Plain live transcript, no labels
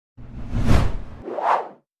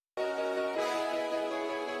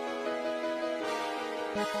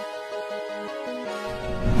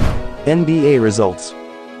NBA results.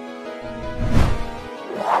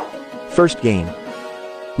 First game.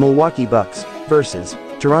 Milwaukee Bucks versus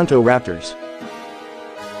Toronto Raptors.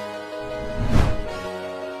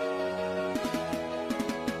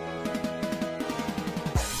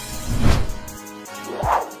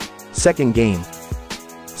 Second game.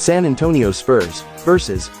 San Antonio Spurs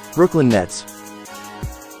versus Brooklyn Nets.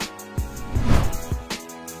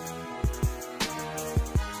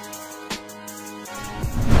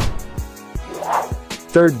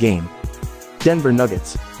 Third game. Denver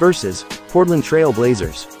Nuggets versus Portland Trail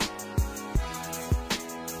Blazers.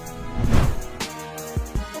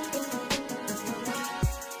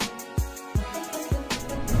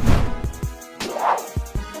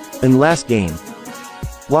 And last game.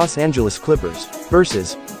 Los Angeles Clippers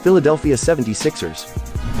versus Philadelphia 76ers.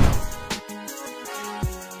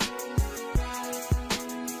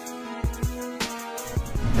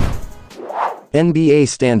 NBA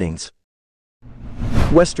standings.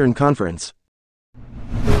 Western Conference.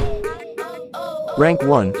 Rank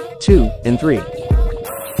 1, 2, and 3.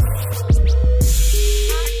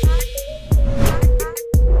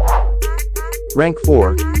 Rank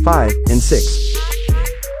 4, 5, and 6.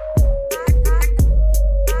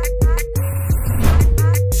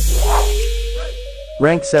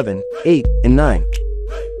 Rank 7, 8, and 9.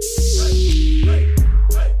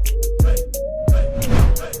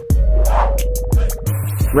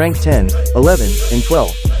 Rank 10, 11, and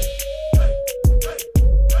 12.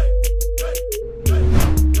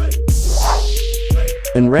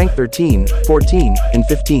 And rank 13, 14, and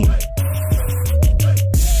 15.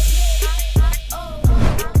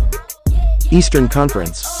 Eastern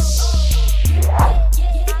Conference.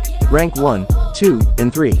 Rank 1, 2,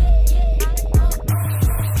 and 3.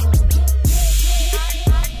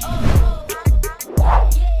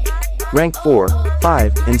 Rank 4,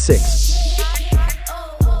 5, and 6.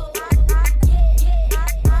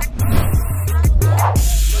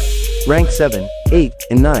 Rank 7, 8,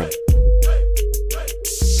 and 9.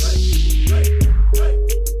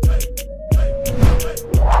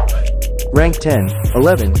 Rank 10,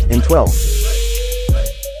 11, and 12.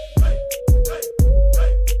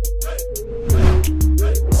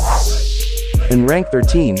 And rank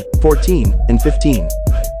 13, 14, and 15.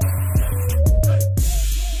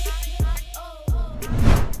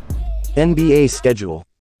 NBA schedule.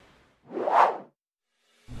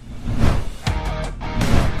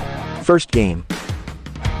 First game.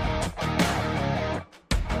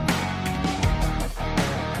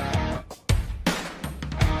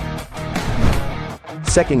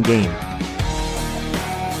 Second game.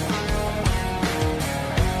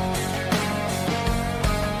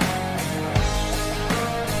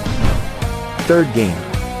 Third game.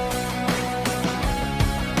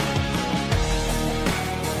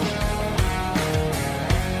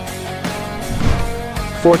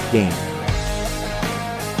 Fourth game.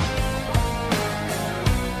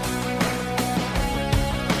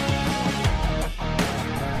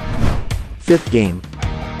 Fifth game.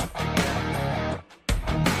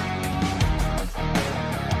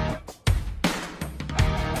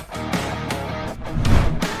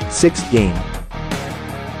 Sixth game.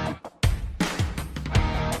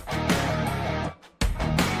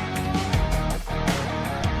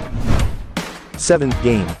 Seventh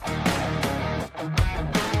game.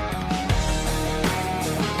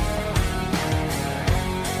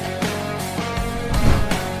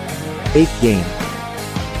 Eighth game.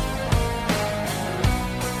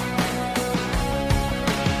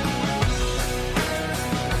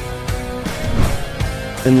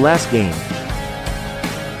 And last game.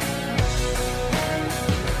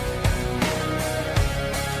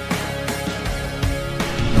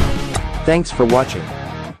 Thanks for watching.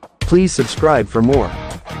 Please subscribe for more.